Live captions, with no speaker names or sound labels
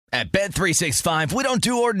At Bet365, we don't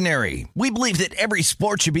do ordinary. We believe that every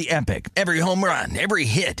sport should be epic. Every home run, every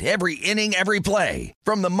hit, every inning, every play.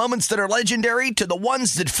 From the moments that are legendary to the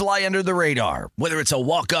ones that fly under the radar. Whether it's a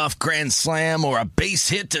walk-off grand slam or a base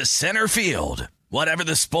hit to center field. Whatever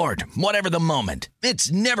the sport, whatever the moment.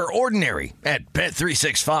 It's never ordinary at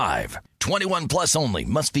Bet365. 21 plus only.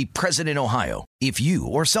 Must be present in Ohio. If you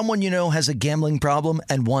or someone you know has a gambling problem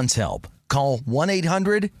and wants help, call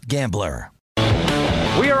 1-800-GAMBLER.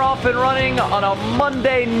 We are off and running on a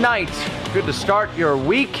Monday night. Good to start your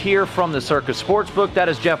week here from the Circus Sportsbook. That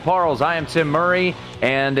is Jeff Parles. I am Tim Murray.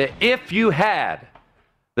 And if you had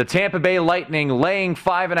the Tampa Bay Lightning laying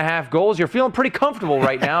 5.5 goals, you're feeling pretty comfortable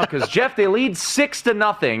right now because, Jeff, they lead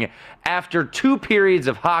 6-0 after 2 periods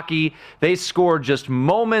of hockey. They scored just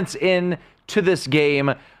moments into this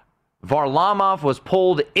game. Varlamov was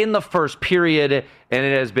pulled in the first period, and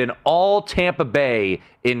it has been all Tampa Bay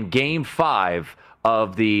in Game 5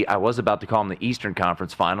 of the, I was about to call them the Eastern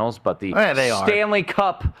Conference Finals, but the Stanley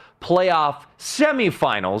Cup playoff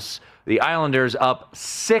semifinals. The Islanders up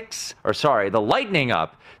the Lightning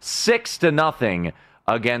up 6-0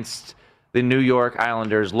 against the New York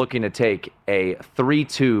Islanders, looking to take a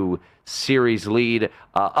 3-2 series lead.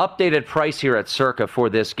 Updated price here at Circa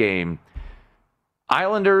for this game.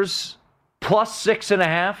 Islanders plus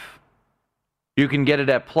 6.5. You can get it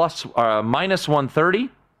at minus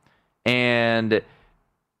 130. And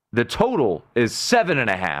the total is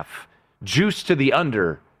 7.5. Juice to the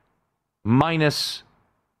under, minus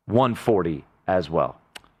 140 as well.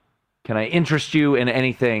 Can I interest you in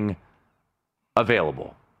anything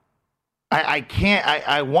available? I can't.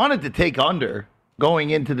 I wanted to take under going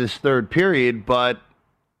into this third period, but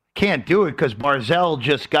can't do it because Barzal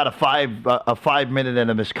just got a 5-minute and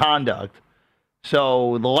a misconduct.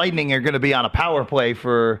 So the Lightning are going to be on a power play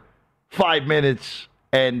for 5 minutes.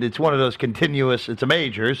 And it's one of those continuous, it's a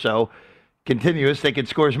major, so continuous. They can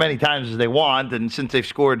score as many times as they want. And since they've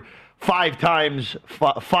scored 5 times,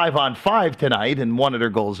 5-on-5 tonight, and one of their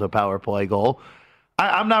goals is a power play goal,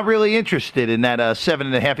 I'm not really interested in that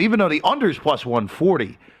 7.5, even though the under's plus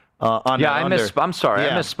 140 on the under. I'm sorry, I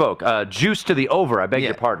misspoke. Juice to the over, I beg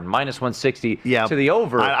your pardon. Minus 160 to the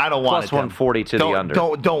over. I don't want plus it. Plus 140 to the under.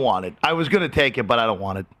 Don't want it. I was going to take it, but I don't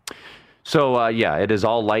want it. So, it is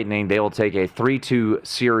all Lightning. They will take a 3-2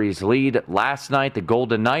 series lead. Last night, the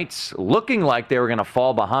Golden Knights looking like they were going to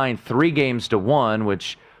fall behind 3-1,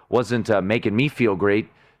 which wasn't making me feel great,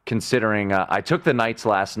 considering I took the Knights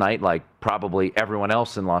last night, like probably everyone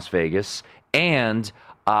else in Las Vegas, and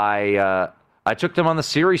I took them on the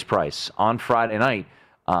series price on Friday night.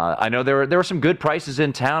 I know there were some good prices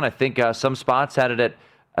in town. I think some spots had it at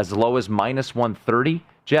as low as minus 130,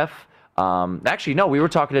 Jeff. Actually, no, we were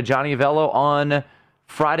talking to Johnny Avello on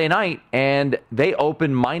Friday night, and they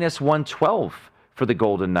opened minus 112 for the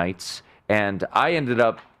Golden Knights, and I ended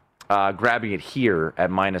up grabbing it here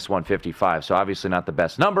at minus 155, so obviously not the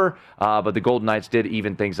best number, but the Golden Knights did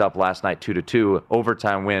even things up last night, 2-2,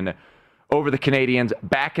 overtime win over the Canadiens,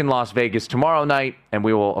 back in Las Vegas tomorrow night, and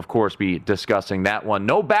we will, of course, be discussing that one.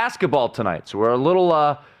 No basketball tonight, so we're a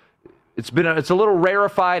little, it's a little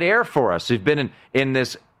rarefied air for us. We've been in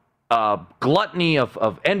this gluttony of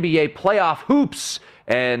NBA playoff hoops,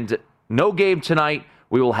 and no game tonight.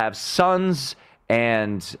 We will have Suns,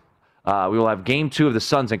 and we will have Game 2 of the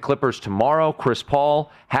Suns and Clippers tomorrow. Chris Paul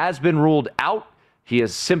has been ruled out. He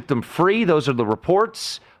is symptom-free. Those are the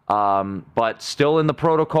reports, but still in the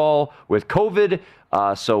protocol with COVID,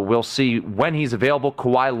 so we'll see when he's available.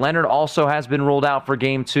 Kawhi Leonard also has been ruled out for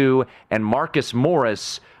Game 2, and Marcus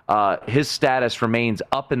Morris, his status remains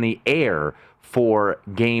up in the air for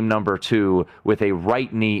game number 2 with a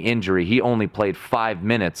right knee injury. He only played 5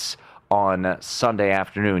 minutes on yesterday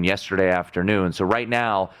afternoon. So right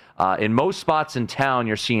now, in most spots in town,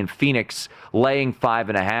 you're seeing Phoenix laying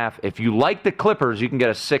 5.5. If you like the Clippers, you can get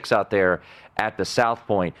a 6 out there at the South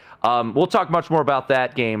Point. We'll talk much more about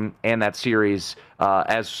that game and that series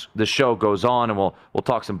as the show goes on, and we'll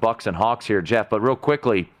talk some Bucks and Hawks here, Jeff. But real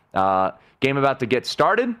quickly, game about to get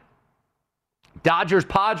started.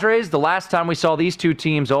 Dodgers-Padres, the last time we saw these two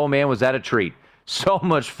teams, oh man, was that a treat. So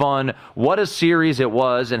much fun. What a series it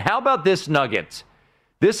was. And how about this nugget?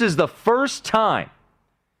 This is the first time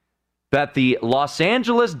that the Los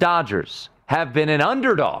Angeles Dodgers have been an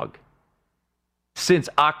underdog since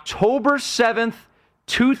October 7th,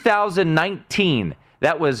 2019.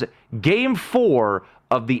 That was Game 4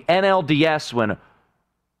 of the NLDS when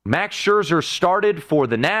Max Scherzer started for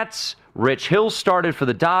the Nats. Rich Hill started for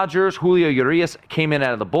the Dodgers. Julio Urias came in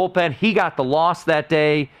out of the bullpen. He got the loss that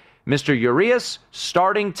day. Mr. Urias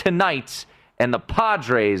starting tonight. And the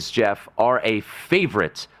Padres, Jeff, are a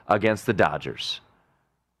favorite against the Dodgers.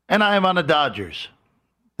 And I am on the Dodgers.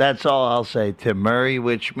 That's all I'll say, Tim Murray,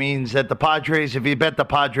 which means that the Padres, if you bet the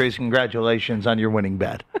Padres, congratulations on your winning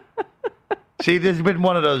bet. See, this has been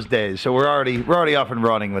one of those days, so we're already off and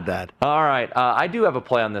running with that. All right. I do have a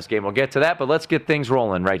play on this game. We'll get to that, but let's get things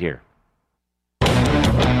rolling right here.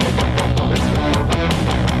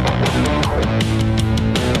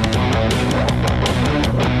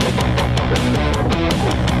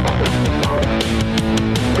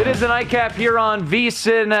 It is a nightcap here on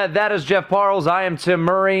VSiN. That is Jeff Parles. I am Tim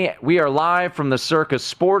Murray. We are live from the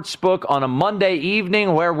Circus Sportsbook on a Monday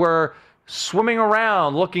evening where we're swimming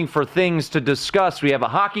around looking for things to discuss. We have a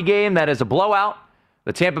hockey game that is a blowout.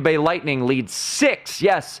 The Tampa Bay Lightning lead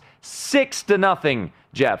 6-0,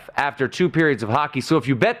 Jeff, after 2 periods of hockey. So if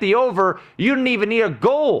you bet the over, you didn't even need a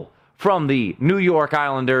goal from the New York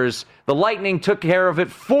Islanders. The Lightning took care of it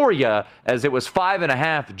for you as it was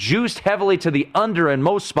 5.5, juiced heavily to the under in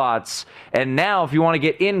most spots. And now if you want to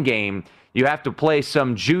get in-game, you have to pay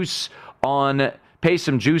some juice on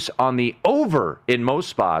the over in most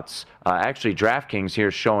spots. Actually, DraftKings here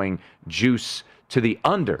showing juice to the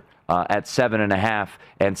under at 7.5,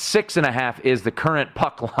 and 6.5 is the current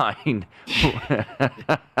puck line,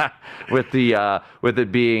 with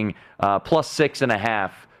it being plus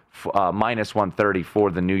 6.5. Minus 130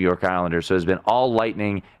 for the New York Islanders. So it's been all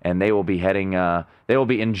Lightning, and they will be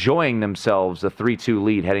enjoying themselves, a 3-2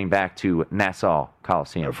 lead heading back to Nassau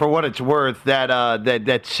Coliseum. For what it's worth, that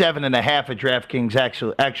 7.5 at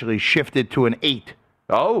DraftKings actually shifted to an 8.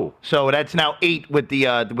 Oh, so that's now 8 with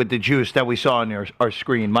the juice that we saw on our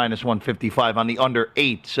screen, minus 155 on the under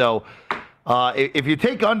 8. So if you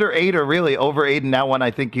take under 8 or really over 8 in that one,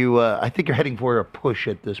 I think you're heading for a push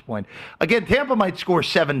at this point. Again, Tampa might score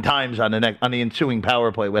 7 times on the ensuing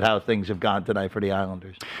power play with how things have gone tonight for the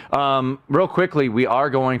Islanders. Real quickly, we are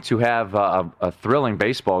going to have a thrilling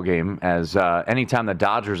baseball game as anytime the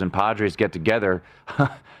Dodgers and Padres get together,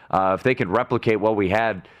 if they could replicate what we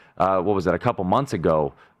had, a couple months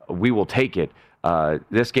ago, we will take it.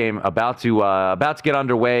 This game about to get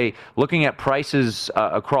underway. Looking at prices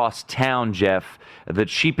across town, Jeff, the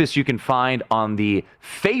cheapest you can find on the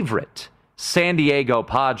favorite San Diego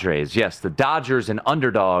Padres. Yes, the Dodgers an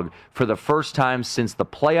underdog for the first time since the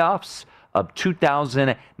playoffs of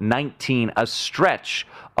 2019, a stretch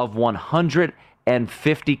of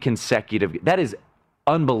 150 consecutive. That is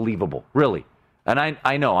unbelievable, really. And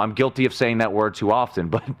I know I'm guilty of saying that word too often,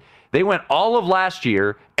 but they went all of last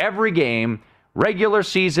year, every game, regular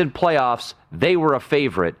season, playoffs, they were a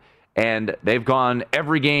favorite, and they've gone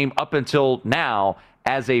every game up until now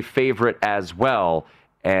as a favorite as well.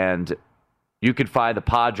 And you could find the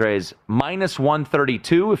Padres minus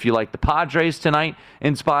 132 if you like the Padres tonight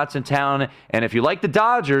in spots in town. And if you like the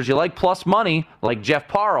Dodgers, you like plus money, like Jeff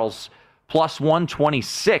Parles, plus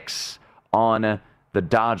 126 on the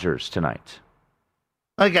Dodgers tonight.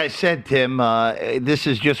 Like I said, Tim, this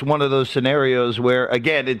is just one of those scenarios where,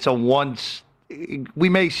 again, it's a once. We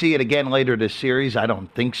may see it again later this series. I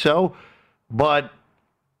don't think so. But,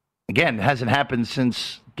 again, it hasn't happened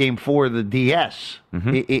since Game 4 of the DS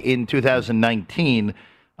in 2019.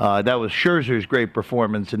 That was Scherzer's great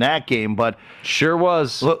performance in that game. But sure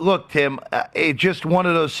was. Look, Tim, it's just one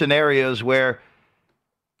of those scenarios where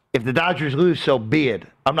if the Dodgers lose, so be it.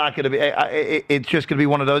 I'm not going to be. It's just going to be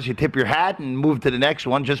one of those. You tip your hat and move to the next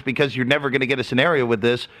one, just because you're never going to get a scenario with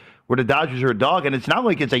this where the Dodgers are a dog, and it's not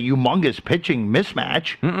like it's a humongous pitching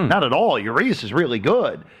mismatch. Not at all. Urias is really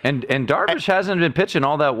good, and Darvish hasn't been pitching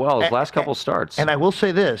all that well his last couple starts. And I will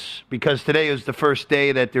say this, because today is the first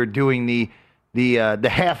day that they're doing the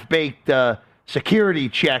half-baked security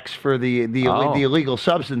checks for the illegal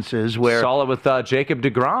substances. Where saw it with Jacob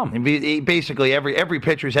deGrom. Basically, every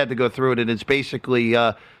pitcher's had to go through it, and it's basically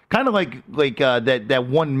kind of like that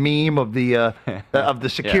one meme of the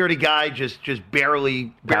security guy just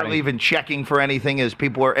barely even checking for anything as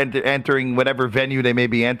people are entering whatever venue they may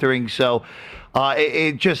be entering. So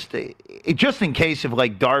it just in case if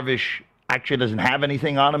like Darvish actually doesn't have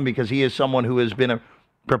anything on him, because he is someone who has been a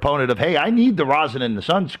proponent of, hey, I need the rosin and the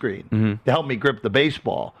sunscreen to help me grip the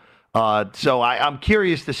baseball. So I'm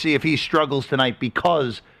curious to see if he struggles tonight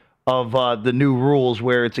because of the new rules,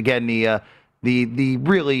 where it's again the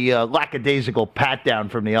really lackadaisical pat down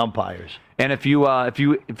from the umpires. And if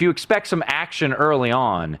you expect some action early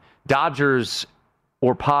on, Dodgers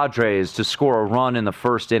or Padres to score a run in the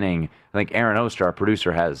first inning, I think Aaron Oster, our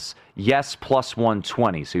producer, has yes plus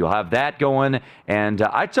 120. So you'll have that going. And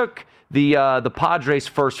I took the Padres'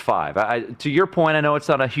 first 5. To your point, I know it's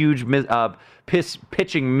not a huge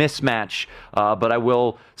pitching mismatch, but I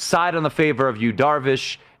will side on the favor of Yu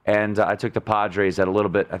Darvish and I took the Padres at a little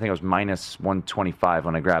bit. I think it was minus 125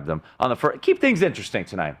 when I grabbed them on the first. Keep things interesting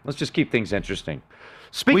tonight. Let's just keep things interesting.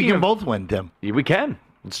 We can both win, Tim. We can.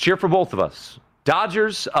 Let's cheer for both of us.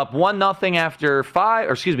 Dodgers up 1-0 after 5.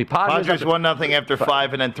 Or excuse me, Padres 1-0 after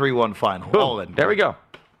 5, and then 3-1 final. All in. There we go.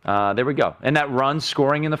 There we go. And that run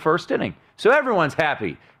scoring in the first inning. So everyone's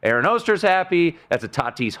happy. Aaron Oster's happy. That's a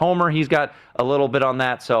Tatis homer. He's got a little bit on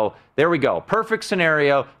that. So there we go. Perfect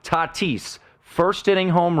scenario. Tatis, first inning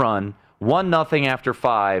home run, 1-0 after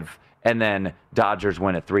 5, and then Dodgers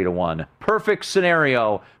win at 3-1. Perfect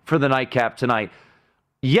scenario for the nightcap tonight.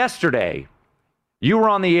 Yesterday, you were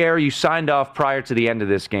on the air. You signed off prior to the end of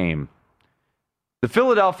this game. The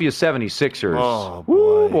Philadelphia 76ers. Oh, boy.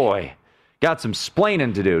 Ooh, boy. Got some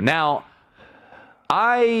splaining to do. Now,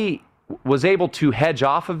 I was able to hedge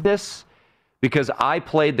off of this because I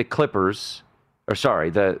played the Clippers, or sorry,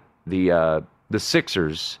 the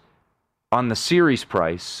Sixers on the series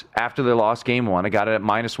price after they lost game 1. I got it at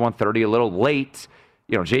minus 130, a little late.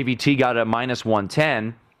 JVT got it at minus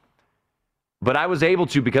 110. But I was able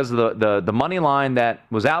to, because of the money line that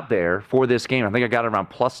was out there for this game, I think I got it around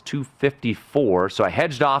plus 254. So I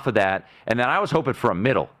hedged off of that, and then I was hoping for a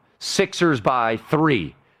middle. Sixers by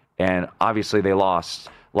 3, and obviously they lost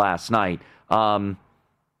last night. Not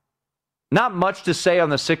much to say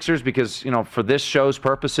on the Sixers because, for this show's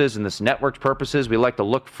purposes and this network's purposes, we like to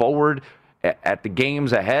look forward at the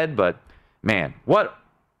games ahead. But, man, what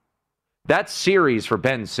that series for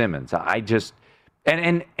Ben Simmons, I just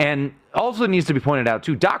and also needs to be pointed out,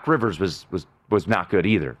 too, Doc Rivers was not good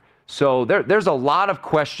either. So there's a lot of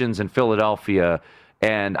questions in Philadelphia,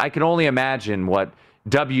 and I can only imagine what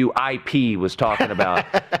WIP was talking about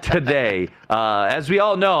today. As we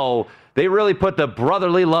all know, they really put the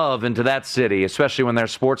brotherly love into that city, especially when their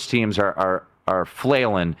sports teams are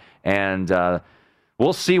flailing. And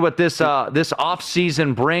we'll see what this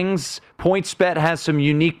offseason brings. PointsBet has some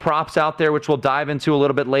unique props out there, which we'll dive into a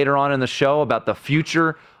little bit later on in the show about the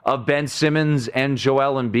future of Ben Simmons and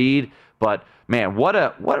Joel Embiid. But, man,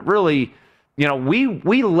 what really...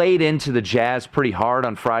 we laid into the Jazz pretty hard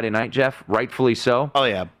on Friday night, Jeff, rightfully so. Oh,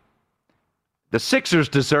 yeah. The Sixers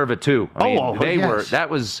deserve it, too. Yes. That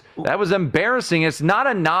was embarrassing. It's not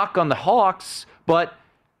a knock on the Hawks, but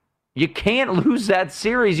you can't lose that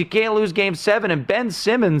series. You can't lose Game 7. And Ben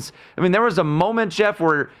Simmons, there was a moment, Jeff,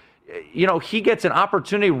 where, he gets an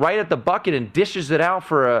opportunity right at the bucket and dishes it out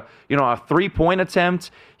for a 3-point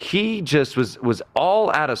attempt. He just was all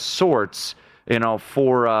out of sorts,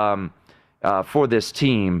 for this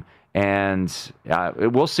team, and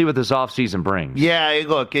we'll see what this offseason brings. Yeah,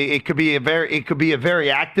 look, it could be a very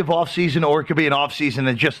active offseason, or it could be an offseason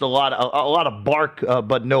that's just a lot of bark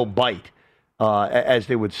but no bite, as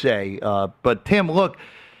they would say. But Tim, look,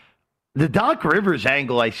 the Doc Rivers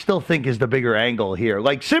angle, I still think, is the bigger angle here.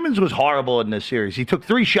 Like, Simmons was horrible in this series. He took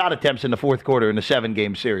 3 shot attempts in the fourth quarter in a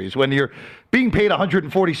 7-game series. When you're being paid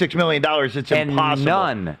 $146 million, it's impossible.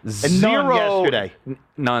 None yesterday.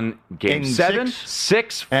 None Game 7,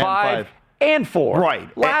 6, 5, and 4.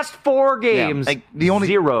 Right. Last 4 games, the only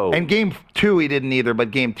 0. And Game 2 he didn't either,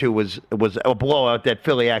 but Game 2 was a blowout that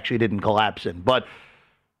Philly actually didn't collapse in. But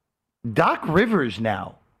Doc Rivers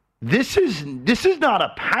now, This is not a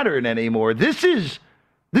pattern anymore. This is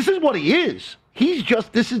what he is. He's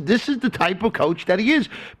just this is the type of coach that he is,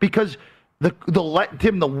 because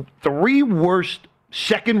the 3 worst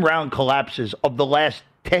second round collapses of the last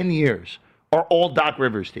 10 years are all Doc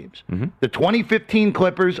Rivers teams. Mm-hmm. The 2015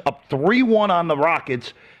 Clippers up 3-1 on the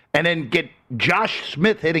Rockets, and then get Josh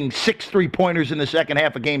Smith hitting 6 3-pointers in the second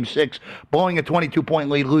half of Game 6, blowing a 22-point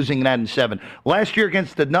lead, losing that in 7. Last year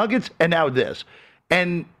against the Nuggets, and now this.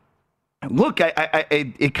 And look,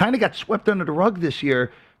 it kind of got swept under the rug this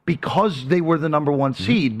year because they were the number 1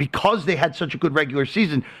 seed, because they had such a good regular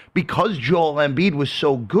season, because Joel Embiid was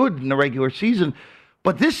so good in the regular season.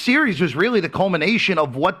 But this series was really the culmination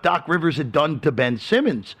of what Doc Rivers had done to Ben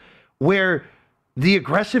Simmons, where the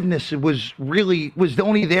aggressiveness was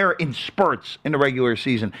only there in spurts in the regular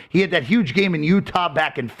season. He had that huge game in Utah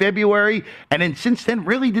back in February, and then since then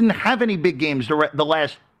really didn't have any big games the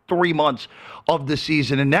last 3 months of the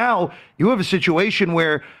season. And now you have a situation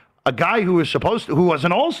where a guy who was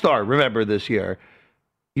an all-star, remember, this year,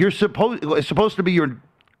 is supposed to be your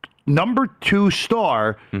number 2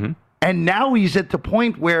 star, and now he's at the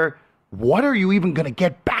point where, what are you even going to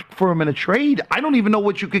get back for him in a trade? I don't even know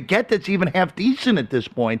what you could get that's even half decent at this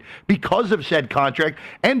point because of said contract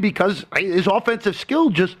and because his offensive skill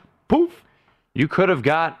just poof. You could have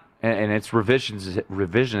got, and it's revisionist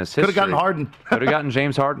history. Could have gotten Harden. Could have gotten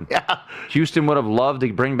James Harden. Yeah. Houston would have loved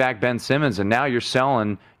to bring back Ben Simmons, and now you're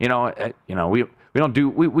selling. We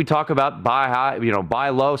we talk about buy high, buy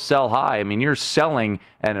low, sell high. I mean, you're selling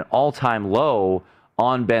at an all-time low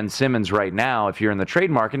on Ben Simmons right now if you're in the trade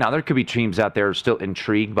market. Now, there could be teams out there still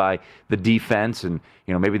intrigued by the defense, and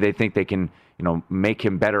maybe they think they can make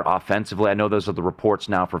him better offensively. I know those are the reports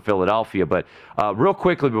now for Philadelphia. But real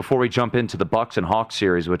quickly before we jump into the Bucks and Hawks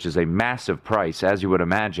series, which is a massive price, as you would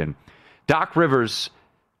imagine, Doc Rivers,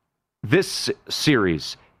 this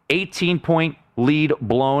series, 18-point lead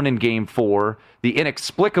blown in Game 4. The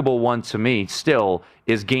inexplicable one to me still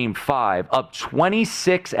is Game 5, up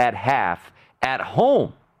 26 at half at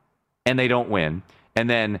home, and they don't win. And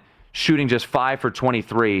then shooting just 5 for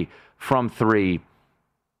 23 from 3.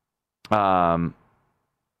 Trae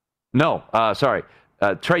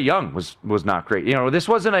Young was not great. This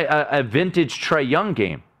wasn't a vintage Trae Young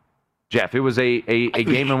game, Jeff. It was a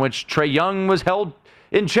game in which Trae Young was held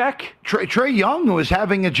in check. Trae Young was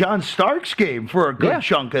having a John Starks game for a good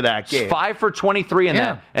chunk of that game. 5 for 23 in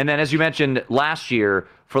that. And then, as you mentioned, last year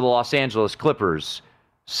for the Los Angeles Clippers,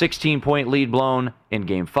 16-point lead blown in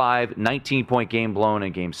Game 5, 19-point game blown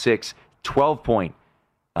in Game 6, 12-point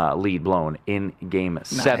lead blown in Game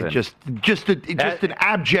 7. Just an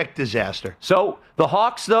abject disaster. So the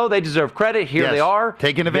Hawks, though, they deserve credit. Here they are.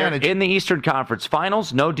 Taking advantage. They're in the Eastern Conference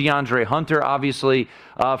Finals. No DeAndre Hunter, obviously,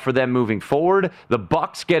 for them moving forward. The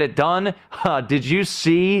Bucks get it done. Did you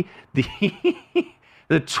see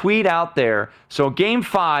the tweet out there? So Game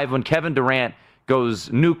 5, when Kevin Durant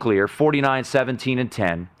goes nuclear, 49, 17, and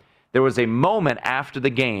 10, there was a moment after the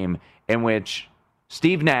game in which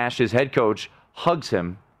Steve Nash, his head coach, hugs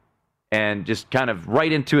him and just kind of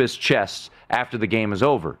right into his chest after the game is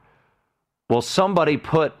over. Well, somebody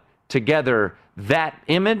put together that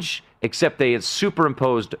image, except they had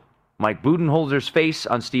superimposed Mike Budenholzer's face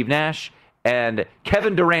on Steve Nash and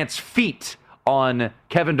Kevin Durant's feet on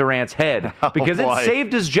Kevin Durant's head because it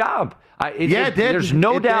saved his job. It did. There's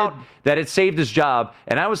no doubt that it saved his job.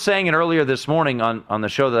 And I was saying it earlier this morning on the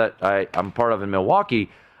show that I'm part of in Milwaukee.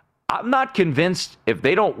 I'm not convinced if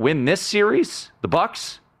they don't win this series, the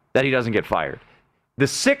Bucks, that he doesn't get fired. The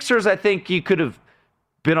Sixers, I think you could have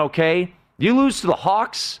been okay. You lose to the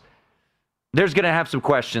Hawks, there's going to have some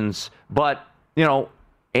questions. But,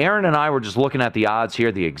 Aaron and I were just looking at the odds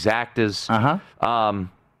here, the exactas.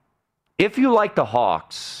 If you like the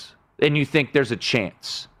Hawks and you think there's a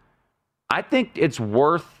chance, I think it's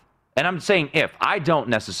worth, and I'm saying if. I don't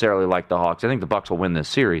necessarily like the Hawks. I think the Bucks will win this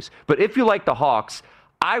series. But if you like the Hawks,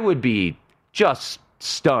 I would be just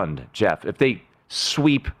stunned, Jeff, if they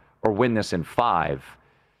sweep or win this in 5.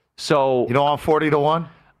 So you don't want 40-1?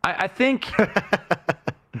 I think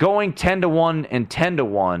going 10-1 and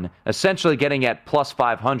 10-1, essentially getting at plus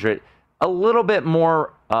 500, a little bit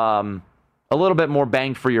more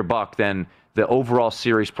bang for your buck than the overall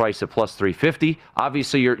series price at plus 350.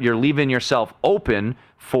 Obviously, you're leaving yourself open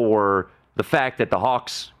for the fact that the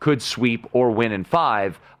Hawks could sweep or win in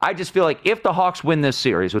 5. I just feel like if the Hawks win this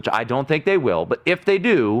series, which I don't think they will, but if they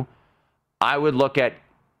do, I would look at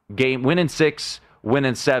win in 6, win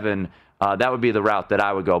in 7. That would be the route that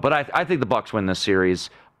I would go. But I think the Bucks win this series.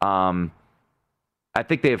 I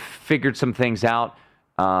think they have figured some things out,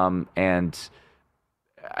 and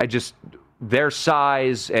their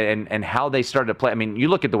size and how they started to play. I mean, you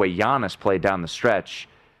look at the way Giannis played down the stretch.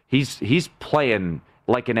 He's playing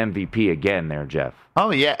like an MVP again there, Jeff. Oh,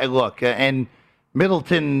 yeah. Look, and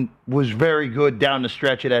Middleton was very good down the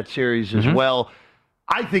stretch of that series as well.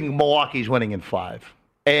 I think Milwaukee's winning in 5.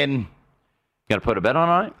 And you got to put a bet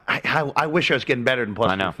on it? I wish I was getting better than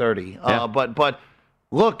plus 230. Yeah. But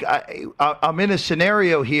look, I'm in a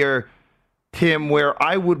scenario here, Tim, where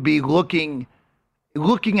I would be looking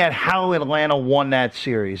at how Atlanta won that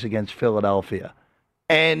series against Philadelphia.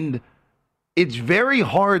 And it's very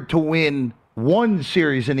hard to win one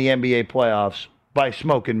series in the NBA playoffs by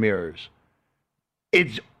smoke and mirrors.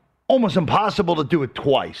 It's almost impossible to do it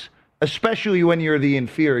twice, especially when you're the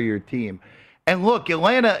inferior team. And look,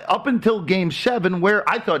 Atlanta, up until Game 7, where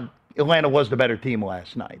I thought Atlanta was the better team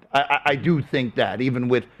last night. I do think that, even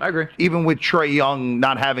with Trae Young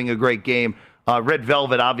not having a great game. Red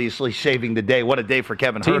Velvet obviously saving the day. What a day for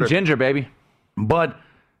Kevin Huerter. Team Ginger, baby. But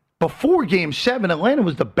before Game 7, Atlanta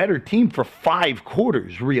was the better team for 5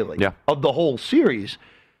 quarters, really, of the whole series.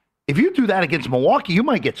 If you do that against Milwaukee, you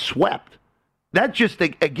might get swept. That just,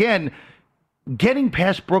 again, getting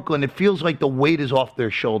past Brooklyn, it feels like the weight is off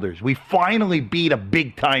their shoulders. We finally beat a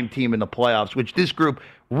big-time team in the playoffs, which this group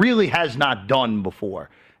really has not done before.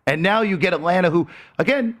 And now you get Atlanta, who,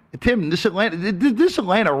 again, Tim, this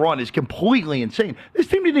Atlanta run is completely insane. This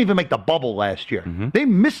team didn't even make the bubble last year. They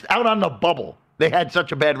missed out on the bubble They had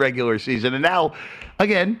such a bad regular season. And now,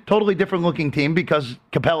 again, totally different looking team because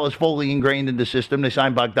Capella is fully ingrained in the system. They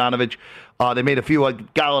signed Bogdanovich. They made a few,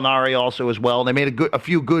 Gallinari also as well. They made a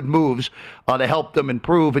few good moves to help them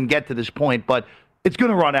improve and get to this point. But it's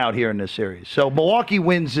going to run out here in this series. So Milwaukee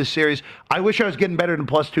wins this series. I wish I was getting better than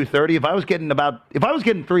plus 230. If I was getting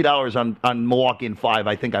 $3 on Milwaukee in 5,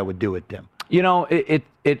 I think I would do it, Tim. You know,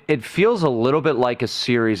 it feels a little bit like a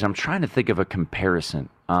series. I'm trying to think of a comparison.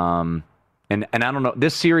 And I don't know.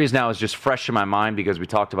 This series now is just fresh in my mind because we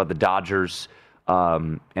talked about the Dodgers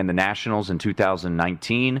and the Nationals in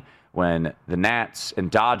 2019 when the Nats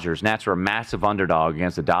were a massive underdog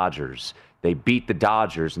against the Dodgers. They beat the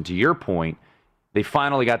Dodgers, and to your point, they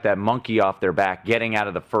finally got that monkey off their back getting out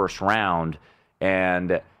of the first round.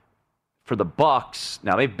 And for the Bucks,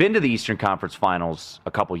 now they've been to the Eastern Conference Finals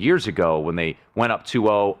a couple years ago when they went up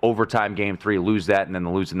 2-0, overtime game 3, lose that, and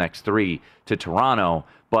then lose the next 3 to Toronto.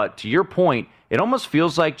 But to your point, it almost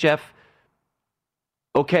feels like, Jeff,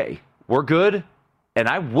 okay, we're good, and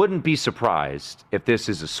I wouldn't be surprised if this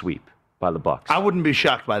is a sweep by the Bucks. I wouldn't be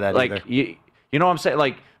shocked by that either. You know what I'm saying?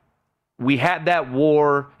 Like, we had that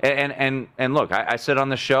war, and look, I said on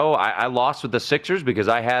the show, I lost with the Sixers because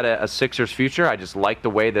I had a Sixers future. I just liked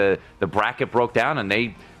the way the bracket broke down, and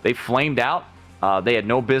they flamed out. They had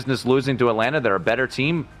no business losing to Atlanta. They're a better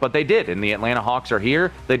team, but they did, and the Atlanta Hawks are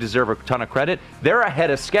here. They deserve a ton of credit. They're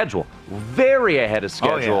ahead of schedule, very ahead of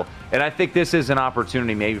schedule, Oh, yeah. And I think this is an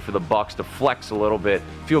opportunity maybe for the Bucks to flex a little bit,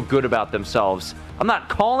 feel good about themselves. I'm not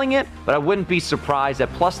calling it, but I wouldn't be surprised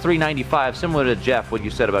at plus 395, similar to Jeff, what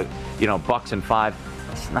you said about, Bucks and 5.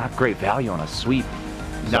 That's not great value on a sweep.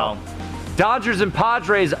 No. Dodgers and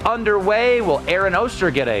Padres underway. Will Aaron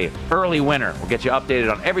Oster get a early winner? We'll get you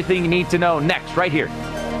updated on everything you need to know next, right here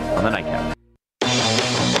on the Nightcap.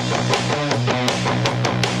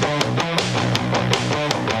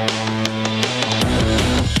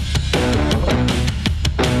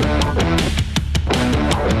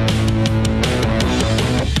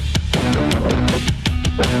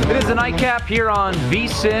 It is the Nightcap here on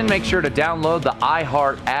VSiN. Make sure to download the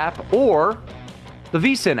iHeart app or the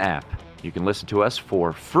VSiN app. You can listen to us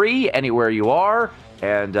for free anywhere you are,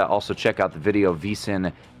 and also check out the video,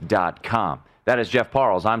 vsin.com. That is Jeff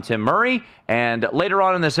Parles. I'm Tim Murray, and later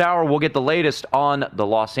on in this hour, we'll get the latest on the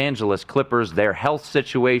Los Angeles Clippers, their health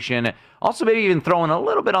situation. Also, maybe even throwing a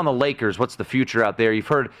little bit on the Lakers. What's the future out there? You've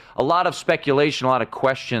heard a lot of speculation, a lot of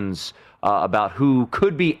questions about who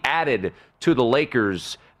could be added to the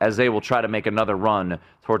Lakers as they will try to make another run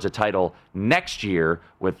towards a title next year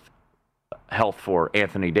with health for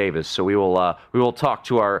Anthony Davis. So we will talk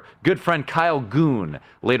to our good friend Kyle Goon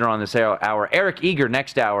later on this hour. Eric Eager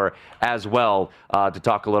next hour as well to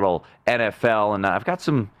talk a little NFL. And I've got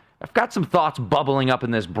some thoughts bubbling up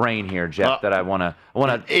in this brain here, Jeff, that I want to.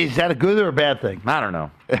 Is that a good or a bad thing? I don't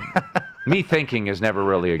know. Me thinking is never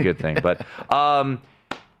really a good thing, but.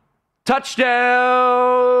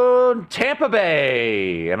 Touchdown, Tampa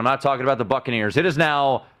Bay. And I'm not talking about the Buccaneers. It is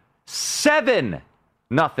now 7-0.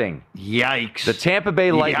 Yikes. The Tampa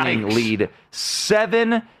Bay Lightning lead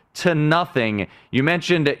 7-0. You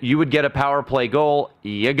mentioned you would get a power play goal.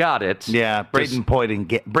 You got it. Yeah,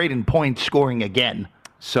 Braden Point scoring again.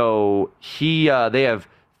 So they have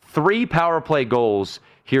 3 power play goals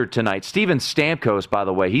here tonight. Steven Stamkos, by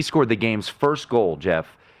the way, he scored the game's first goal, Jeff.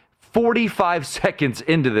 45 seconds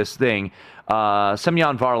into this thing,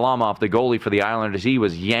 Semyon Varlamov, the goalie for the Islanders, he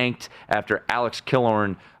was yanked after Alex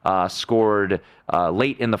Killorn scored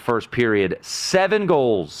late in the first period. 7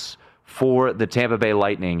 goals for the Tampa Bay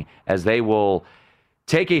Lightning as they will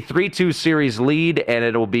take a 3-2 series lead, and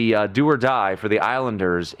it'll be do or die for the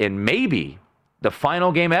Islanders in maybe the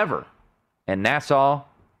final game ever in Nassau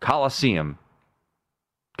Coliseum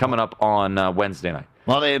coming up on Wednesday night.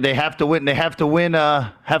 Well, they have to win. They have to win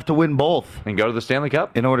both And go to the Stanley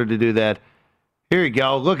Cup? in order to do that. Here you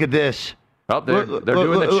go. Look at this. Oh, they're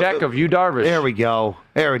doing the check of Yu Darvish. There we go.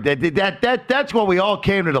 That's what we all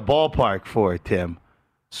came to the ballpark for, Tim.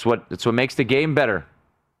 It's what makes the game better.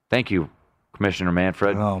 Thank you, Commissioner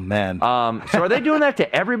Manfred. Oh man. So are they doing that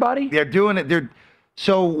to everybody? They're doing it.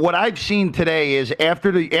 So what I've seen today is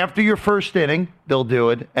after your first inning, they'll do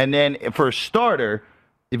it, and then for a starter,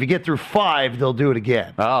 if you get through 5, they'll do it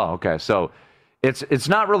again. Oh, okay. So it's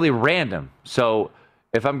not really random. So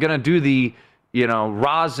if I'm gonna do the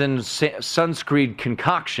rosin sunscreen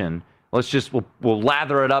concoction, we'll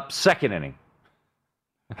lather it up second inning.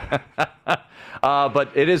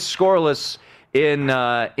 But it is scoreless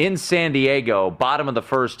in San Diego. Bottom of the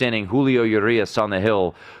first inning, Julio Urias on the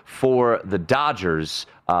hill for the Dodgers.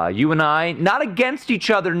 You and I, not against each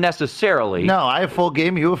other necessarily. No, I have full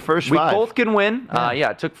game. You have first five. We both can win.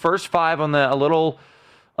 It took first five on a little,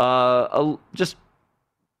 just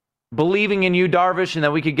believing in you, Darvish, and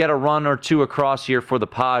that we could get a run or two across here for the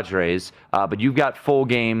Padres. But you've got full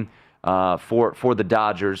game for the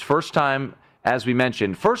Dodgers. First time, as we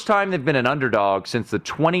mentioned, they've been an underdog since the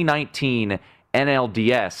 2019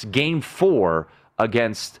 NLDS Game 4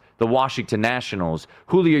 against the Washington Nationals.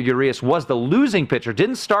 Julio Urias was the losing pitcher.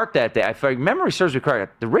 Didn't start that day. If my memory serves me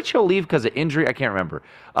correct, did Rich Hill leave because of injury? I can't remember.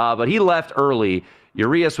 But he left early.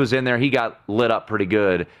 Urias was in there. He got lit up pretty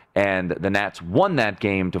good. And the Nats won that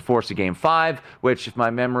game to force a Game 5, which, if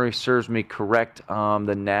my memory serves me correct,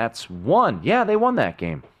 the Nats won. Yeah, they won that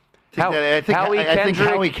game. I think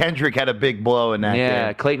Howie Kendrick had a big blow in that game.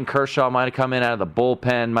 Yeah, Clayton Kershaw might have come in out of the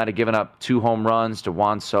bullpen, might have given up 2 home runs to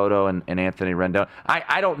Juan Soto and Anthony Rendon.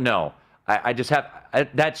 I don't know. I just have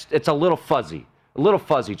it's a little fuzzy. A little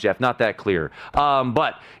fuzzy, Jeff, not that clear.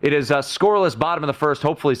 But it is a scoreless bottom of the first.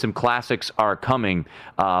 Hopefully some classics are coming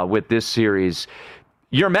with this series.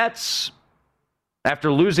 Your Mets, after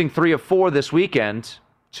losing 3 of 4 this weekend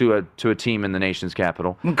to a team in the nation's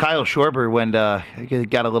capital. Kyle Schwarber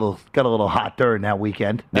got a little hot during that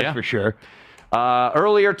weekend. That's for sure.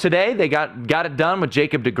 Earlier today, they got it done with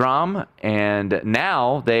Jacob deGrom, and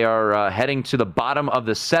now they are heading to the bottom of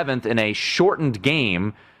the 7th in a shortened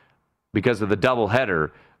game because of the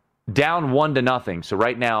doubleheader, down 1-0. So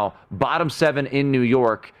right now, bottom 7 in New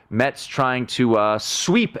York. Mets trying to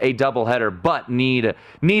sweep a doubleheader, but need a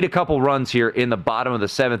couple runs here in the bottom of the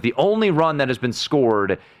 7th. The only run that has been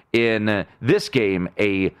scored in this game,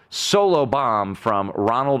 a solo bomb from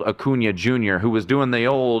Ronald Acuna Jr., who was doing the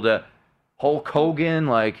old Hulk Hogan,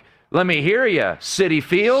 like, let me hear you, Citi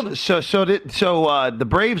Field. So the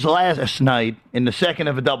Braves last night in the second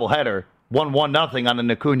of a doubleheader won 1-0 on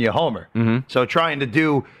an Acuna homer. Mm-hmm. So trying to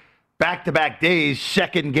do back-to-back days,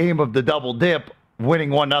 second game of the double dip, winning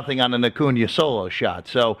 1-0 on an Acuna solo shot.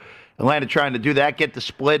 So Atlanta trying to do that, get the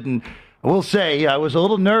split. And I will say, I was a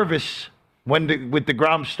little nervous with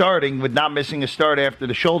DeGrom starting, with not missing a start after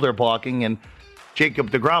the shoulder blocking. And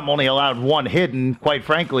Jacob deGrom only allowed 1 hit. And quite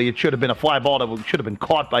frankly, it should have been a fly ball that should have been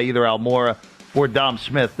caught by either Almora or Dom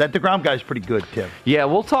Smith. That DeGrom guy's pretty good, Tim. Yeah,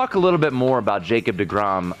 we'll talk a little bit more about Jacob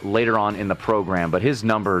deGrom later on in the program, but his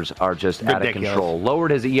numbers are just ridiculous. Out of control.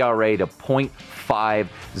 Lowered his ERA to .50.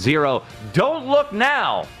 Don't look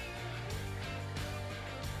now.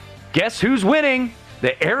 Guess who's winning?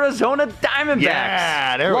 The Arizona Diamondbacks.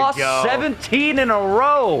 Yeah, there Lost we go. 17 in a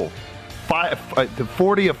row.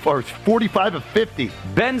 45 of 50.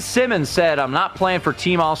 Ben Simmons said, I'm not playing for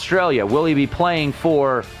Team Australia. Will he be playing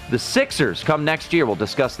for the Sixers come next year? We'll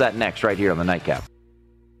discuss that next right here on the Nightcap.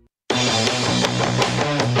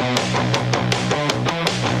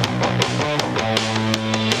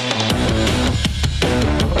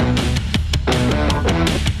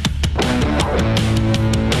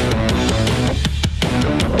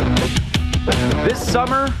 This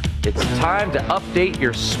summer, it's time to update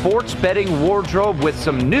your sports betting wardrobe with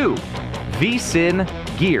some new VSiN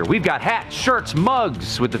gear. We've got hats, shirts,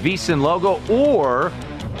 mugs with the VSiN logo, or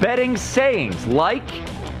betting sayings like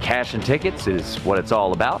cash and tickets is what it's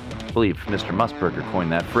all about. I believe Mr. Musburger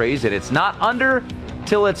coined that phrase, and it's not under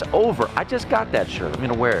till it's over. I just got that shirt. I'm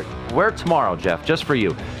going to wear it. Wear it tomorrow, Jeff, just for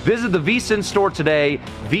you. Visit the VSiN store today,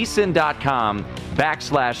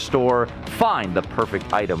 vsin.com/store. Find the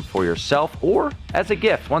perfect item for yourself or as a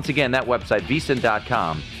gift. Once again, that website,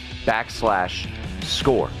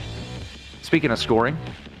 vsin.com/score. Speaking of scoring,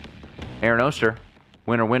 Aaron Oster,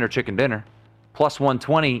 winner, chicken dinner,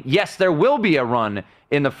 +120. Yes, there will be a run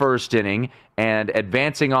in the first inning, and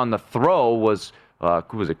advancing on the throw was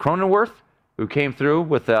it Cronenworth, who came through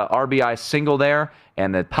with a RBI single there,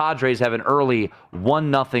 and the Padres have an early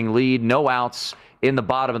 1-0 lead, no outs in the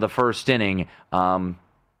bottom of the first inning.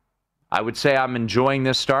 I would say I'm enjoying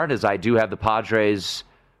this start, as I do have the Padres'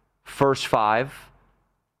 first 5,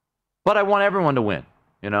 but I want everyone to win,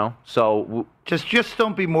 you know? So just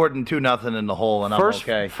don't be more than 2-0 in the hole, and I'm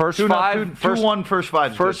okay. First 5, 2-1, first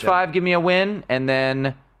 5. First 5, give me a win, and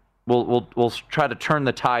then we'll try to turn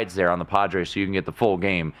the tides there on the Padres so you can get the full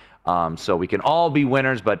game. So we can all be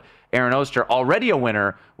winners, but Aaron Oster already a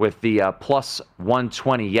winner with the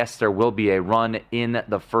 +120. Yes, there will be a run in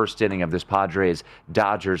the first inning of this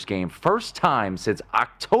Padres-Dodgers game. First time since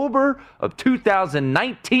October of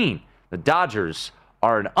 2019, the Dodgers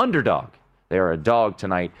are an underdog. They are a dog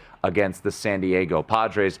tonight against the San Diego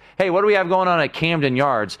Padres. Hey, what do we have going on at Camden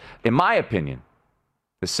Yards? In my opinion,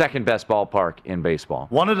 the second best ballpark in baseball.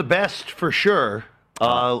 One of the best for sure.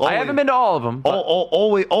 I haven't been to all of them.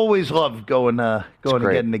 Always love going to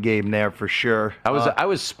great. get in the game there for sure. I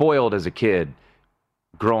was spoiled as a kid,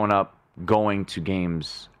 growing up, going to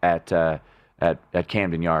games at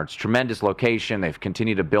Camden Yards. Tremendous location. They've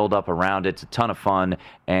continued to build up around it. It's a ton of fun,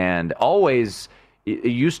 and always it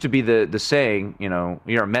used to be the saying. You know,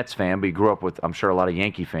 you're a Mets fan, but you grew up with, I'm sure, a lot of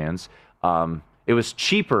Yankee fans. It was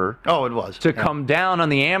cheaper. Oh, it was to come down on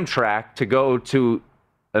the Amtrak to go to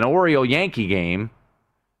an Oriole Yankee game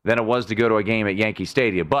than it was to go to a game at Yankee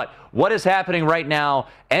Stadium. But what is happening right now?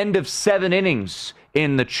 End of 7 innings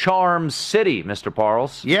in the Charm City, Mr.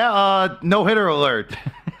 Parles. Yeah, no-hitter alert.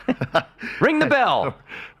 Ring the bell.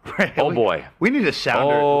 Oh, boy. We need a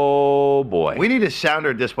sounder. Oh, boy. We need a sounder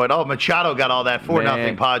at this point. Oh, Machado got all that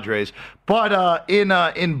 4-0 Padres. But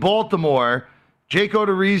in Baltimore, Jake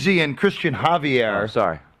Odorizzi and Christian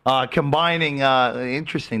Javier combining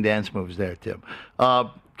interesting dance moves there, Tim.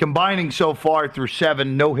 Combining so far through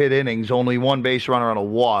 7 no-hit innings, only 1 base runner on a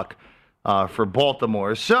walk for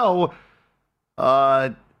Baltimore. So,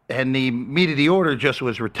 and the meat of the order just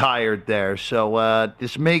was retired there. So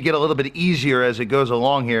this may get a little bit easier as it goes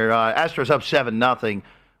along here. Astros up 7-0.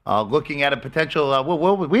 Looking at a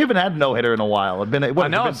potential, we haven't had a no-hitter in a while. It's been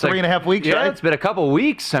 3.5 weeks, yeah, right? It's been a couple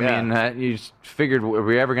weeks. I mean, you figured were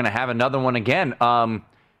we ever going to have another one again?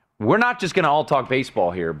 We're not just going to all talk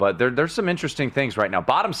baseball here, but there's some interesting things right now.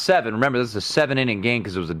 Bottom 7, remember, this is a 7-inning game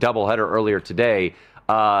because it was a doubleheader earlier today.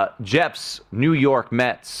 Jeff's New York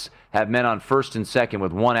Mets have men on first and second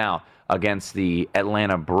with 1 out against the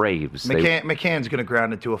Atlanta Braves. McCann's going to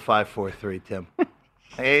ground it to a 5-4-3, Tim.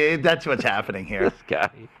 Hey, that's what's happening here. This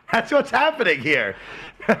guy. That's what's happening here.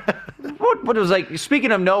 What it was like,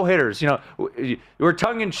 speaking of no-hitters, you know, we're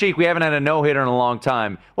tongue-in-cheek. We haven't had a no-hitter in a long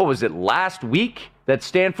time. What was it, last week that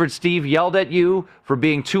Stanford Steve yelled at you for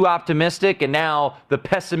being too optimistic, and now the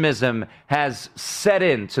pessimism has set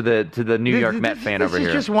into the New York Met fan over here?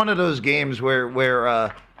 This is just one of those games where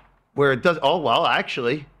it does. Oh well,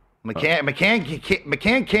 actually,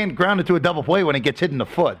 McCann can't ground it to a double play when it gets hit in the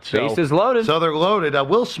foot. So, bases loaded. So they're loaded.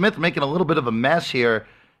 Will Smith making a little bit of a mess here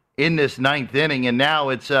in this 9th inning, and now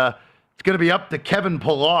it's going to be up to Kevin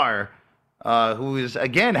Pillar, who is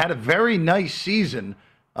again had a very nice season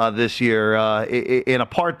this year in a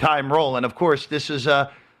part-time role, and of course this is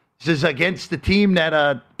against the team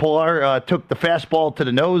that Pillar took the fastball to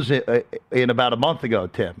the nose in about a month ago,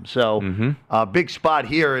 Tim. So big spot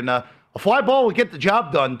here, and a fly ball will get the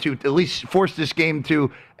job done to at least force this game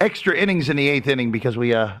to extra innings in the 8th inning because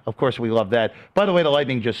of course we love that. By the way, the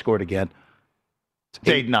Lightning just scored again. It's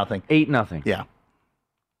 8-0. 8-0. Yeah.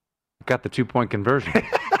 Got the 2-point conversion.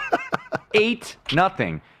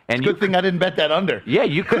 8-0. And good thing I didn't bet that under. Yeah,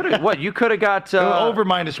 you could have. What you could have got over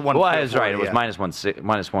 -1. Well, that's right. It was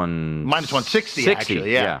 -160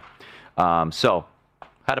 actually. Yeah. So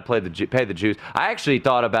had to pay the juice. I actually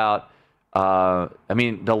thought about.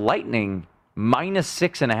 The Lightning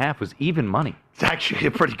 -6.5 was even money. It's actually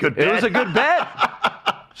a pretty good bet. It was a good bet.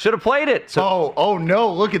 Should have played it. So, oh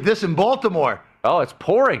no! Look at this in Baltimore. Oh, it's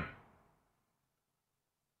pouring.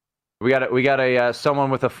 We got a someone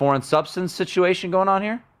with a foreign substance situation going on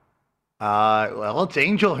here. Well, it's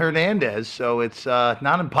Angel Hernandez, so it's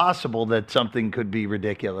not impossible that something could be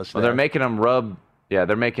ridiculous. Well, they're making them rub. Yeah,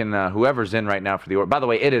 they're making whoever's in right now for the order. By the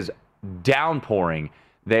way, it is downpouring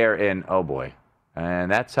there in. Oh boy, and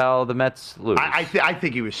that's how the Mets lose. I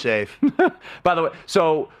think he was safe. By the way,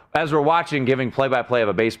 so as we're watching, giving play-by-play of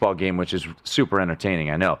a baseball game, which is super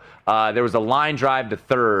entertaining, I know. There was a line drive to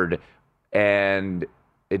third, and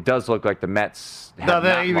it does look like the Mets have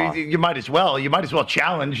not lost. You might as well. You might as well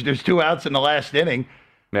challenge. There's 2 outs in the last inning.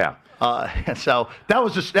 Yeah. So that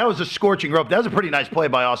was a scorching rope. That was a pretty nice play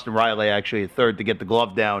by Austin Riley, actually, at third to get the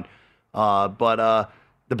glove down. But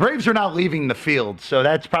the Braves are not leaving the field, so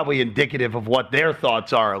that's probably indicative of what their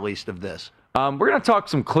thoughts are, at least, of this. We're going to talk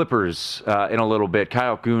some Clippers in a little bit.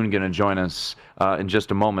 Kyle Kuhn going to join us in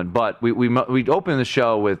just a moment. But we opened the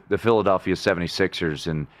show with the Philadelphia 76ers.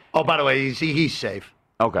 And oh, by the way, he's safe.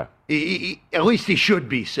 Okay. At least he should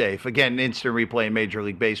be safe. Again, instant replay in Major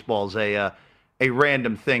League Baseball is a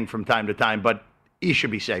random thing from time to time, but he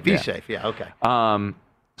should be safe. He's safe. Yeah, okay.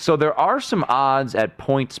 So there are some odds at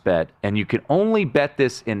PointsBet, and you can only bet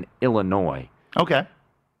this in Illinois. Okay.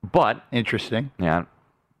 But interesting. Yeah,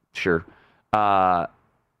 sure. But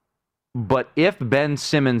if Ben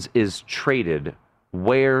Simmons is traded,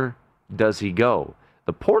 where does he go?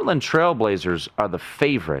 The Portland Trailblazers are the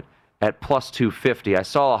favorite at +250. I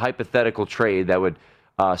saw a hypothetical trade that would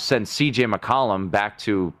send C.J. McCollum back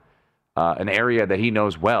to an area that he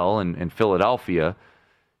knows well in Philadelphia.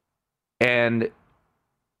 And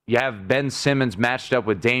you have Ben Simmons matched up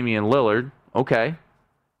with Damian Lillard. Okay,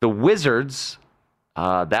 The Wizards,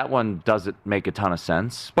 that one doesn't make a ton of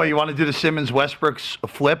sense. Well, you want to do the Simmons-Westbrook's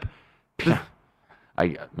flip? I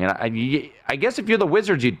guess if you're the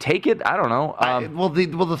Wizards, you'd take it. I don't know.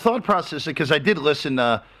 The thought process, because I did listen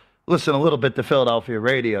a little bit to Philadelphia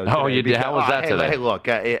radio. Oh, you did? How was that today? Hey, look,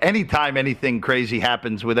 anytime anything crazy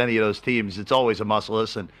happens with any of those teams, it's always a must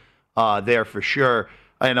listen there for sure.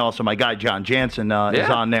 And also my guy John Jansen is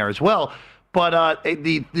on there as well. But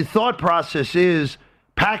the thought process is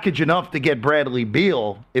package enough to get Bradley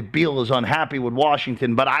Beal if Beal is unhappy with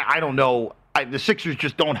Washington. But I don't know. The Sixers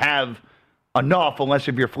just don't have enough unless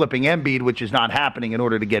if you're flipping Embiid, which is not happening, in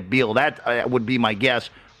order to get Beal. That would be my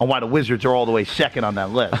guess on why the Wizards are all the way second on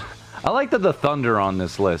that list. I like that the Thunder on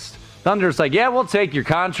this list. Thunder's like, yeah, we'll take your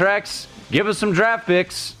contracts. Give us some draft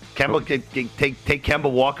picks. Take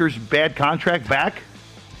Kemba Walker's bad contract back?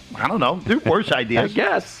 I don't know. There's worse ideas. I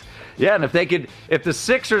guess. Yeah, and if the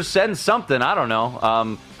Sixers send something, I don't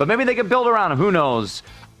know. But maybe they could build around him. Who knows?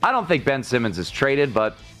 I don't think Ben Simmons is traded,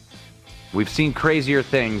 but we've seen crazier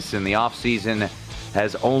things, and the offseason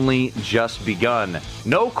has only just begun.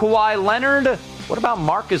 No Kawhi Leonard. What about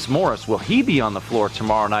Marcus Morris? Will he be on the floor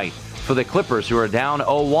tomorrow night for the Clippers, who are down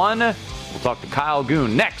 0-1? We'll talk to Kyle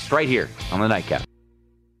Goon next, right here on the Nightcap.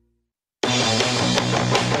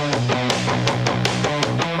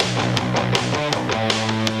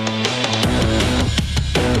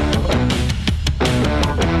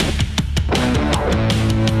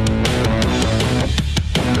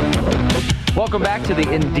 Welcome back to the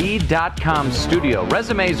Indeed.com studio.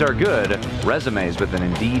 Resumes are good. Resumes with an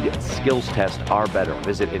Indeed skills test are better.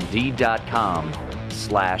 Visit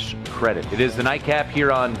Indeed.com/credit. It is the Nightcap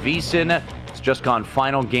here on VSiN. It's just gone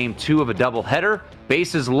final game 2 of a doubleheader.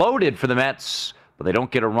 Bases loaded for the Mets, but they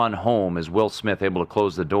don't get a run home as Will Smith able to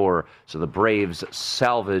close the door. So the Braves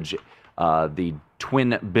salvage the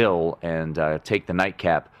twin bill and take the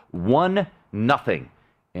Nightcap 1-0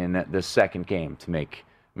 in the second game to make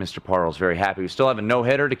Mr. Parles very happy. We still have a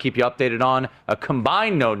no-hitter to keep you updated on. A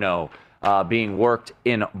combined no-no being worked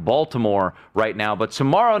in Baltimore right now. But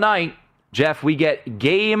tomorrow night, Jeff, we get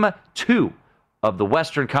Game 2 of the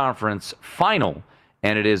Western Conference Final.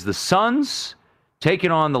 And it is the Suns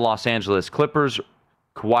taking on the Los Angeles Clippers.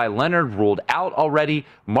 Kawhi Leonard ruled out already.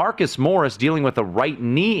 Marcus Morris dealing with a right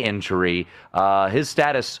knee injury. His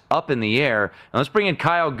status up in the air. And let's bring in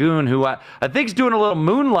Kyle Goon, who I think is doing a little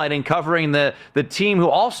moonlighting covering the team who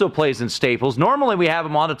also plays in Staples. Normally we have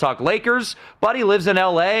him on to talk Lakers, but he lives in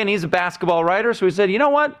L.A. and he's a basketball writer. So we said, you know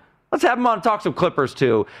what? Let's have him on to talk some Clippers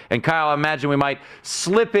too. And Kyle, I imagine we might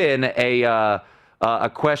slip in a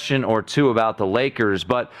question or two about the Lakers.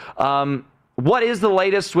 But what is the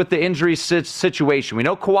latest with the injury situation? We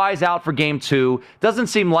know Kawhi's out for Game 2. Doesn't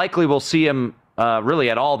seem likely we'll see him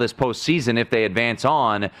really at all this postseason if they advance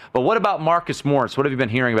on. But what about Marcus Morris? What have you been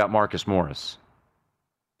hearing about Marcus Morris?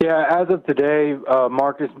 Yeah, as of today,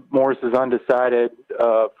 Marcus Morris is undecided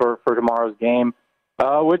for tomorrow's game,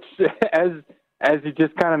 which, as you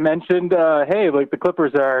just kind of mentioned, the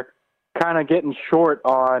Clippers are kind of getting short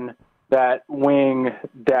on that wing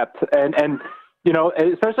depth. And you know,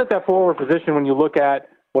 especially at that forward position, when you look at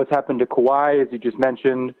what's happened to Kawhi, as you just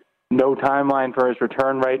mentioned, no timeline for his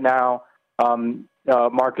return right now.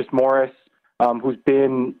 Marcus Morris, who's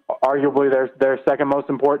been arguably their second most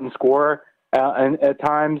important scorer at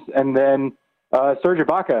times, and then Serge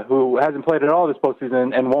Ibaka, who hasn't played at all this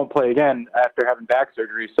postseason and won't play again after having back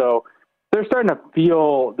surgery. So they're starting to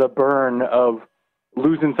feel the burn of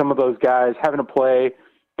losing some of those guys, having to play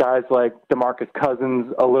guys like DeMarcus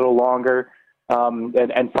Cousins a little longer.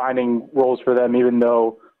 And finding roles for them, even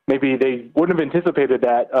though maybe they wouldn't have anticipated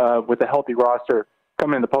that with a healthy roster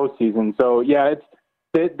coming in the postseason. So, yeah,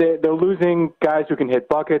 they're losing guys who can hit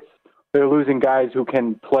buckets. They're losing guys who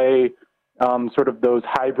can play sort of those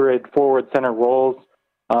hybrid forward center roles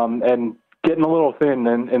and getting a little thin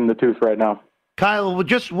in the tooth right now. Kyle,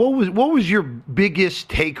 just what was your biggest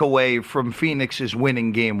takeaway from Phoenix's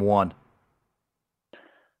winning Game 1?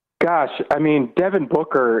 Gosh, I mean, Devin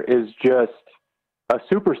Booker is just a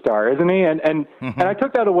superstar, isn't he? And I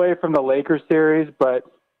took that away from the Lakers series, but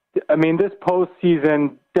I mean, this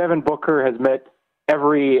postseason, Devin Booker has met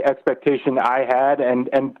every expectation I had and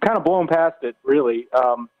kind of blown past it, really.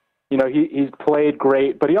 You know, he's played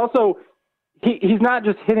great, but he's not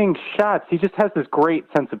just hitting shots. He just has this great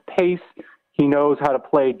sense of pace. He knows how to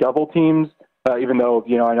play double teams, even though,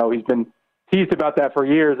 you know, I know he's been teased about that for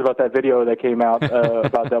years, about that video that came out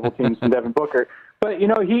about double teams from Devin Booker. But, you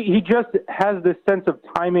know, he just has this sense of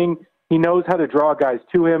timing. He knows how to draw guys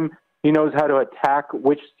to him. He knows how to attack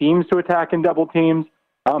which seems to attack in double teams.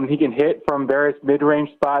 He can hit from various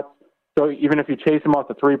mid-range spots. So even if you chase him off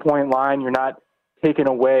the three-point line, you're not taken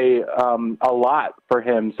away a lot for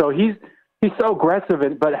him. So he's so aggressive,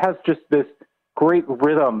 but has just this great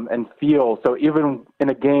rhythm and feel. So even in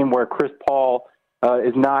a game where Chris Paul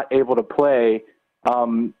is not able to play,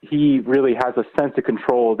 he really has a sense of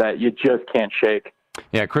control that you just can't shake.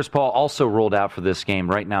 Yeah, Chris Paul also rolled out for this game.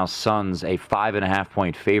 Right now, Suns a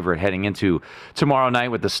 5.5-point favorite heading into tomorrow night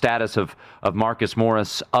with the status of Marcus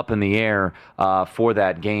Morris up in the air for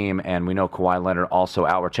that game. And we know Kawhi Leonard also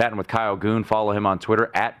out. We're chatting with Kyle Goon. Follow him on Twitter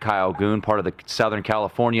at Kyle Goon, part of the Southern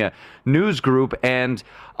California News Group. And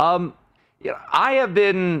I have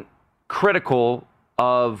been critical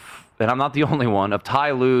of, and I'm not the only one, of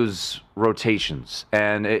Ty Lue's rotations.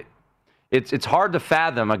 And it's hard to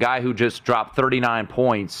fathom a guy who just dropped 39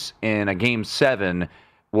 points in a Game 7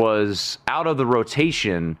 was out of the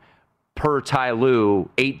rotation per Ty Lue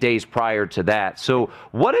 8 days prior to that. So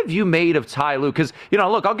what have you made of Ty Lue? Because,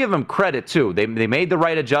 look, I'll give him credit, too. They made the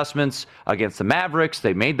right adjustments against the Mavericks.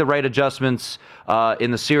 They made the right adjustments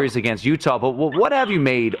in the series against Utah. But what have you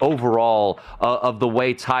made overall of the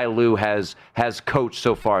way Ty Lue has coached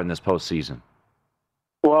so far in this postseason?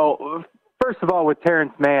 Well, first of all, with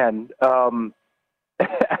Terrence Mann, I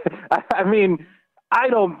mean, I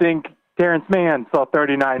don't think Terrence Mann saw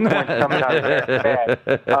 39 points coming out of there.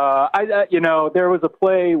 There was a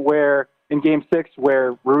play where in Game 6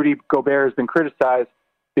 where Rudy Gobert has been criticized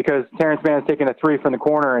because Terrence Mann's taking a three from the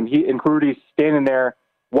corner and Rudy's standing there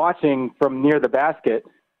watching from near the basket.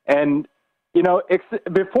 And,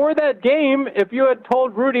 before that game, if you had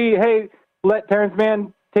told Rudy, hey, let Terrence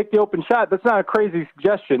Mann take the open shot, that's not a crazy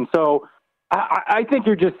suggestion. So I think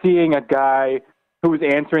you're just seeing a guy who's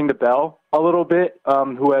answering the bell a little bit,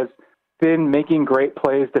 who has been making great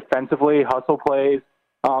plays defensively, hustle plays,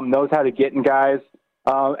 knows how to get in guys,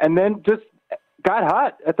 and then just got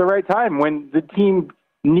hot at the right time when the team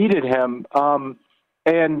needed him.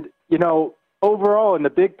 Overall in the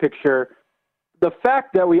big picture, the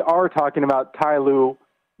fact that we are talking about Ty Lue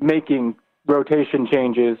making rotation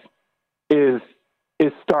changes is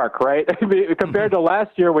stark, right? I mean, compared to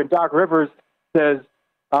last year when Doc Rivers says,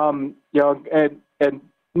 and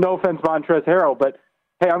no offense, Montrezl Harrell, but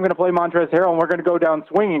hey, I'm going to play Montrezl Harrell and we're going to go down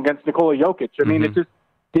swinging against Nikola Jokic. I mean, it just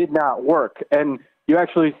did not work. And you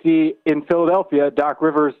actually see in Philadelphia, Doc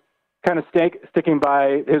Rivers kind of sticking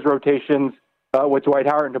by his rotations with Dwight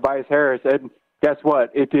Howard and Tobias Harris. And guess what?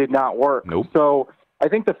 It did not work. Nope. So I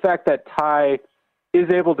think the fact that Ty is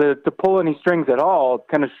able to pull any strings at all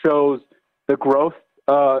kind of shows the growth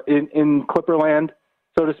in Clipperland,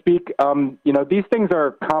 so to speak. These things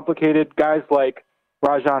are complicated. Guys like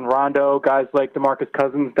Rajon Rondo, guys like DeMarcus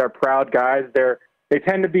Cousins, they're proud guys. They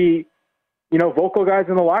tend to be, vocal guys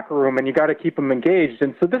in the locker room, and you got to keep them engaged.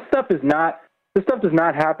 And so this stuff does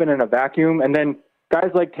not happen in a vacuum. And then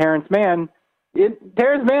guys like Terrence Mann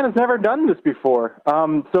has never done this before.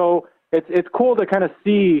 So it's cool to kind of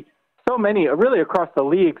see so many, really across the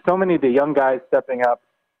league, so many of the young guys stepping up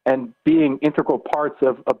and being integral parts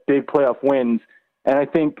of big playoff wins. And I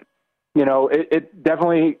think, it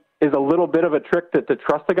definitely is a little bit of a trick to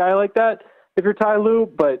trust a guy like that if you're Ty Lue,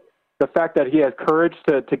 but the fact that he has courage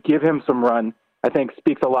to give him some run, I think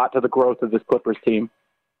speaks a lot to the growth of this Clippers team.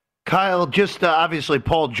 Kyle, just obviously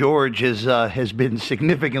Paul George has been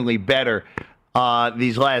significantly better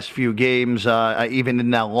these last few games, even in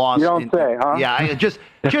that loss. You don't say, huh? Yeah, just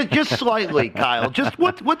slightly, Kyle. Just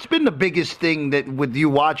what's been the biggest thing that with you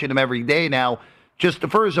watching him every day now, just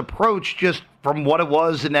for his approach, just from what it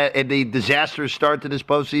was in the disastrous start to this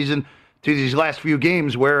postseason to these last few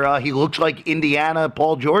games where he looks like Indiana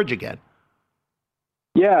Paul George again?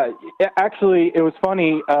 Yeah, actually, it was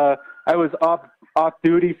funny. I was off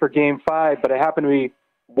duty for Game 5, but I happened to be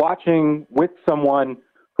watching with someone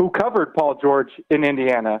who covered Paul George in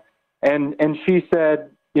Indiana, and she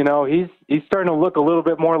said, he's starting to look a little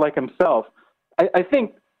bit more like himself. I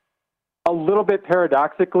think a little bit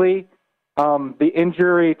paradoxically, the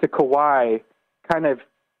injury to Kawhi kind of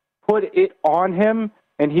put it on him,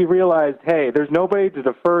 and he realized, hey, there's nobody to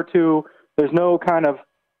defer to. There's no kind of,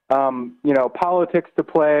 politics to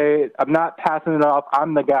play. I'm not passing it off.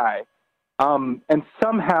 I'm the guy. And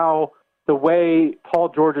somehow the way Paul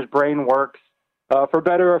George's brain works, for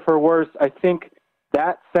better or for worse, I think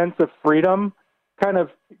that sense of freedom kind of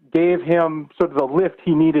gave him sort of the lift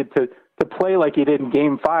he needed to play like he did in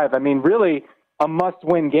Game 5. I mean, really a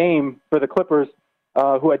must-win game for the Clippers,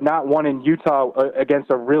 who had not won in Utah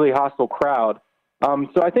against a really hostile crowd.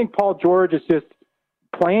 So I think Paul George is just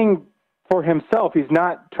playing for himself. He's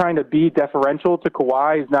not trying to be deferential to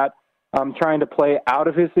Kawhi. He's not trying to play out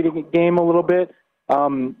of his game a little bit.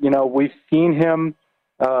 We've seen him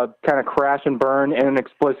kind of crash and burn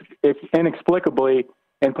inexplicably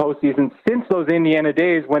in postseason since those Indiana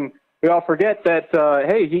days when we all forget that,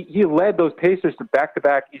 hey, he led those Pacers to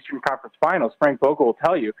back-to-back Eastern Conference Finals. Frank Vogel will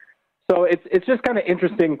tell you. So it's just kind of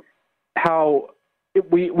interesting how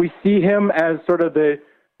we see him as sort of the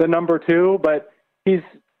number two, but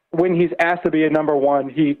when he's asked to be a number one,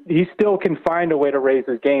 he still can find a way to raise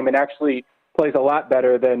his game and actually plays a lot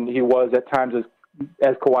better than he was at times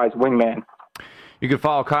as Kawhi's wingman. You can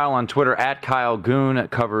follow Kyle on Twitter at Kyle Goon.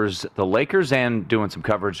 Covers the Lakers and doing some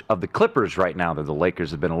coverage of the Clippers right now that the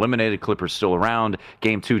Lakers have been eliminated. Clippers still around.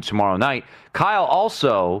 Game 2 tomorrow night. Kyle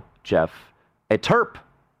also, Jeff, a Terp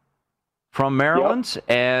from Maryland. Yep.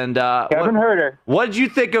 And Kevin Huerter. What did you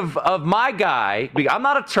think of my guy? I'm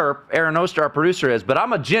not a Terp. Aaron Oster, our producer, is, but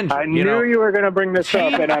I'm a Ginger. I knew you were going to bring this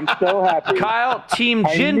up, and I'm so happy. Kyle, Team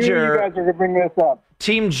Ginger. I knew you guys were going to bring this up.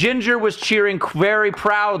 Team Ginger was cheering very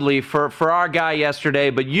proudly for our guy yesterday,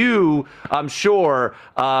 but you, I'm sure,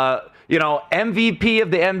 MVP of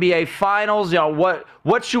the NBA Finals.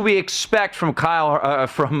 What should we expect from Kyle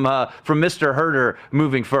from Mr. Huerter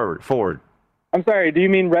moving forward? I'm sorry, do you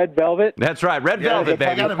mean Red Velvet? That's right, Red Velvet,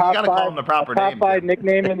 baby. You got to call him the proper name. Top 5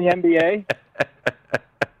 nickname in the NBA.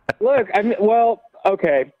 Look,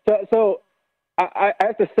 okay. So I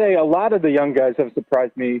have to say, a lot of the young guys have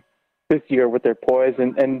surprised me this year with their poise,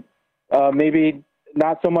 and maybe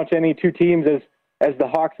not so much any two teams as the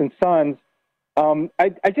Hawks and Suns.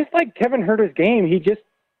 I just like Kevin Huerter's game. He just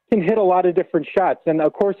can hit a lot of different shots, and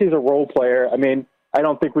of course he's a role player. I mean, I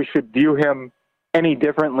don't think we should view him any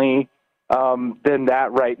differently than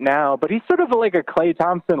that right now. But he's sort of like a Klay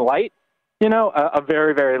Thompson light, a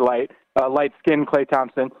very, very light-skinned Klay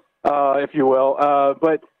Thompson, if you will.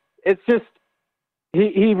 But it's just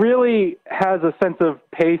he really has a sense of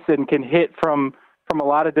pace and can hit from a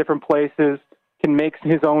lot of different places, can make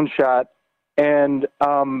his own shot. And,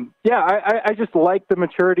 I just like the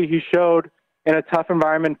maturity he showed in a tough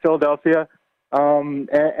environment in Philadelphia. I was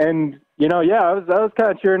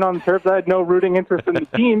kind of cheering on the Terps. I had no rooting interest in the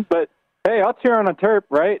team, but hey, I'll cheer on a Terp,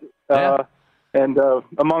 right? Yeah. And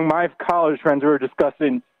among my college friends, we were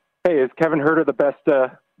discussing, hey, is Kevin Huerter the best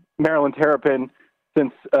Maryland Terrapin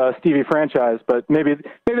since Stevie Franchise? But maybe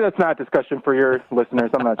that's not a discussion for your listeners.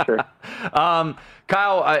 I'm not sure.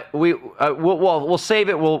 Kyle, we'll save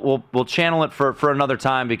it. We'll channel it for another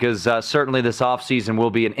time because certainly this offseason will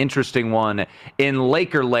be an interesting one in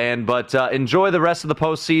Lakerland. But enjoy the rest of the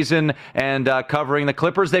postseason and covering the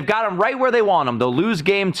Clippers. They've got them right where they want them. They'll lose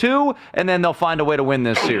game 2, and then they'll find a way to win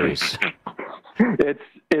this series.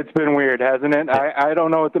 It's been weird, hasn't it? I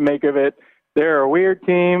don't know what to make of it. They're a weird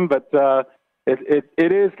team, but it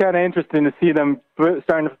is kind of interesting to see them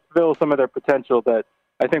starting to fulfill some of their potential that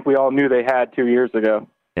I think we all knew they had 2 years ago.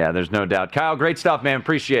 Yeah, there's no doubt. Kyle, great stuff, man.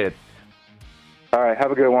 Appreciate it. All right,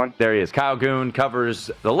 have a good one. There he is. Kyle Goon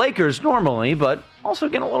covers the Lakers normally, but also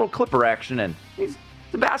getting a little Clipper action in. He's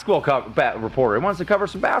the basketball reporter. He wants to cover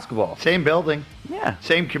some basketball. Same building. Yeah.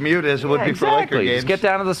 Same commute as it would be for Laker games. Just get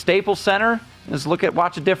down to the Staples Center and just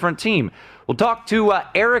watch a different team. We'll talk to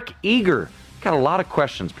Eric Eager. Got a lot of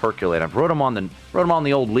questions percolating. I've wrote them on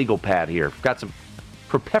the old legal pad here. Got some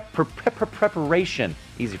preparation.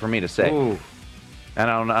 Easy for me to say. Ooh.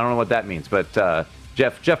 And I don't know what that means, but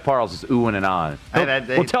Jeff Parles is oohing and on.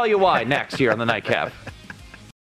 We'll tell you why next here on the Nightcap.